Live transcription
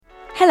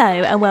Hello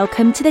and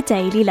welcome to the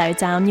Daily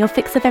Lowdown, your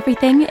fix of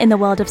everything in the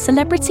world of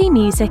celebrity,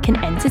 music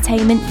and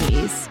entertainment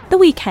news. The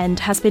Weeknd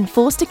has been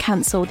forced to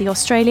cancel the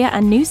Australia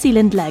and New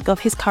Zealand leg of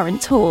his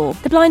current tour.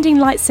 The Blinding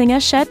Lights singer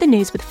shared the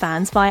news with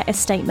fans via a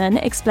statement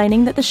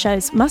explaining that the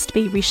shows must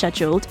be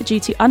rescheduled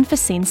due to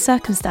unforeseen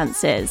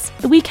circumstances.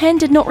 The Weeknd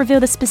did not reveal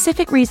the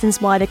specific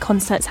reasons why the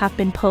concerts have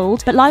been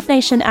pulled, but Live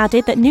Nation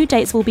added that new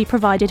dates will be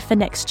provided for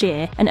next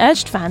year and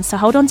urged fans to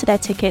hold on to their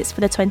tickets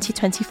for the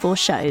 2024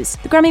 shows.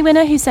 The Grammy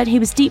winner, who said he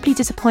was deeply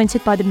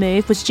disappointed by the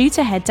move, was due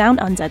to head down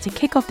under to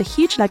kick off the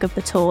huge leg of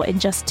the tour in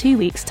just 2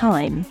 weeks'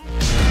 time.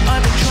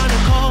 I've been trying to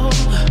call.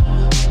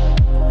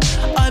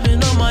 I've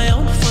been on my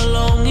own for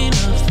long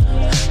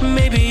enough.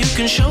 Maybe you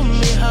can show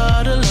me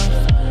how to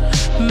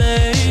love.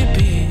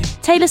 Maybe.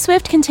 Taylor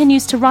Swift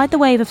continues to ride the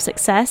wave of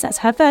success as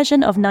her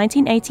version of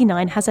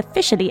 1989 has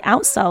officially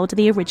outsold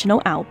the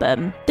original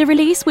album. The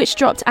release, which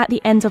dropped at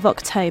the end of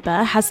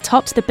October, has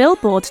topped the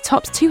Billboard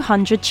Top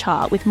 200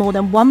 chart with more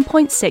than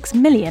 1.6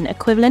 million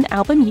equivalent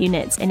album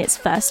units in its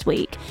first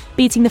week,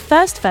 beating the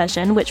first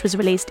version, which was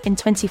released in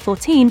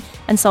 2014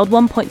 and sold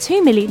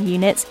 1.2 million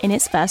units in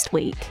its first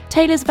week.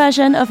 Taylor's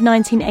version of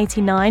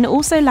 1989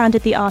 also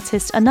landed the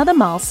artist another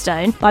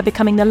milestone by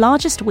becoming the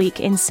largest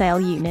week in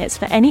sale units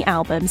for any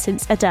album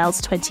since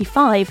Adele's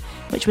 25,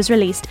 which was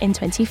released in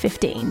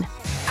 2015.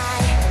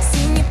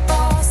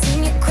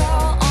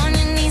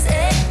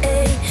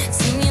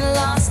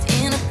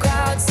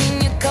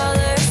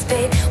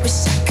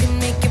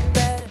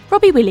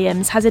 Robbie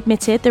Williams has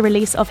admitted the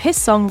release of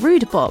his song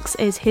Rude Box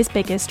is his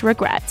biggest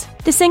regret.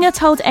 The singer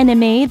told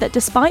NME that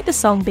despite the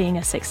song being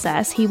a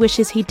success, he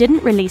wishes he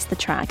didn't release the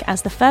track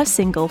as the first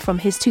single from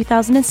his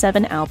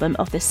 2007 album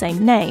of the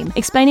same name,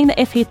 explaining that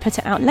if he'd put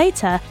it out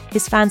later,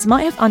 his fans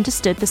might have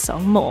understood the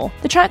song more.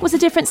 The track was a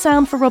different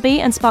sound for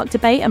Robbie and sparked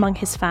debate among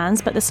his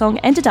fans, but the song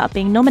ended up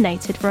being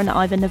nominated for an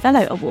Ivor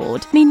Novello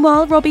Award.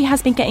 Meanwhile, Robbie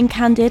has been getting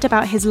candid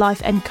about his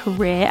life and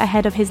career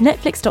ahead of his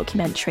Netflix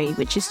documentary,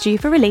 which is due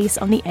for release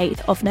on the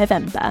 8th of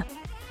November.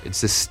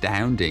 It's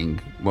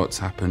astounding what's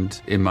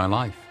happened in my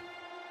life.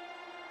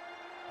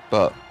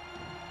 But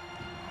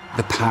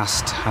the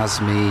past has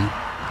me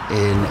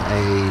in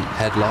a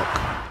headlock.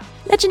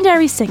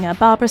 Legendary singer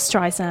Barbra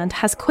Streisand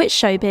has quit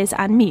showbiz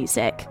and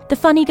music. The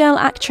funny girl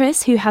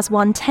actress, who has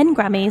won 10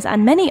 Grammys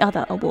and many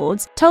other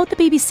awards, told the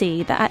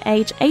BBC that at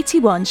age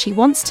 81 she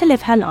wants to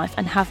live her life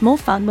and have more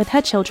fun with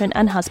her children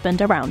and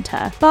husband around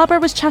her. Barbra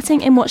was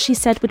chatting in what she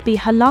said would be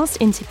her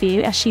last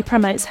interview as she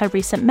promotes her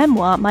recent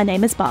memoir, My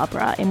Name is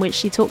Barbara, in which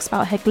she talks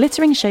about her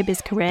glittering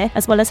showbiz career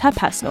as well as her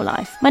personal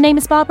life. My Name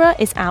is Barbara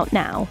is out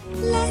now.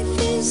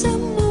 Life is a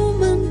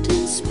moment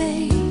in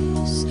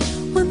space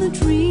when the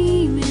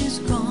dream is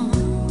gone.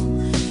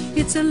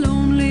 It's a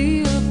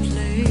lonelier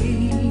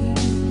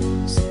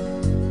place.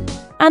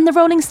 And the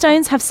Rolling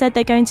Stones have said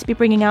they're going to be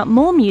bringing out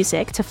more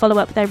music to follow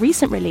up their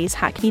recent release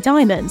Hackney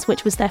Diamonds,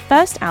 which was their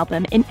first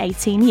album in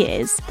 18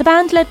 years. The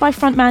band, led by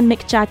frontman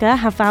Mick Jagger,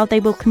 have vowed they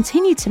will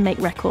continue to make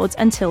records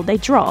until they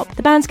drop.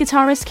 The band's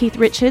guitarist Keith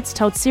Richards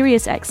told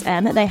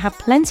SiriusXM that they have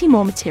plenty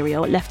more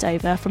material left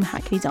over from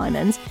Hackney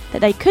Diamonds that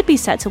they could be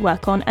set to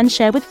work on and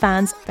share with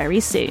fans very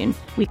soon.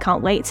 We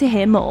can't wait to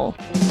hear more.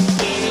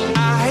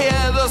 I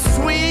hear the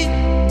sweet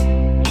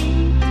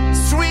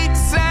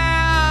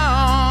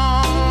sounds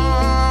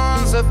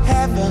of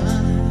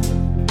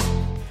heaven.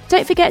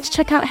 Don't forget to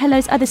check out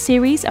Hello's other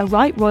series, A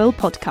Right Royal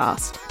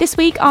Podcast. This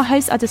week, our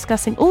hosts are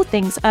discussing all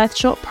things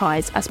Earthshot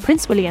Prize as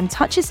Prince William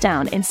touches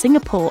down in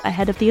Singapore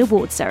ahead of the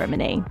award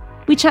ceremony.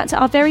 We chat to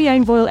our very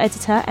own royal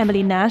editor,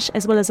 Emily Nash,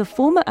 as well as a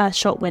former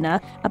Earthshot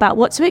winner, about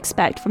what to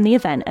expect from the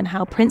event and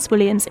how Prince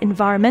William's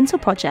environmental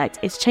project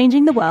is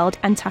changing the world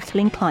and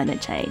tackling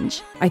climate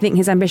change. I think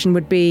his ambition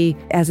would be,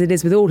 as it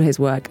is with all his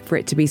work, for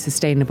it to be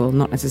sustainable,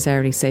 not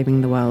necessarily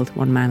saving the world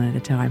one man at a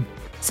time.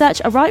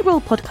 Search A Right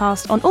Royal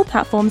Podcast on all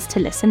platforms to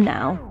listen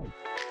now.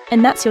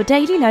 And that's your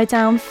Daily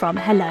Lowdown from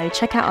Hello.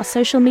 Check out our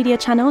social media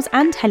channels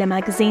and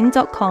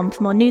hellomagazine.com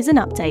for more news and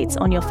updates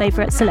on your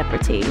favourite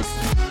celebrities.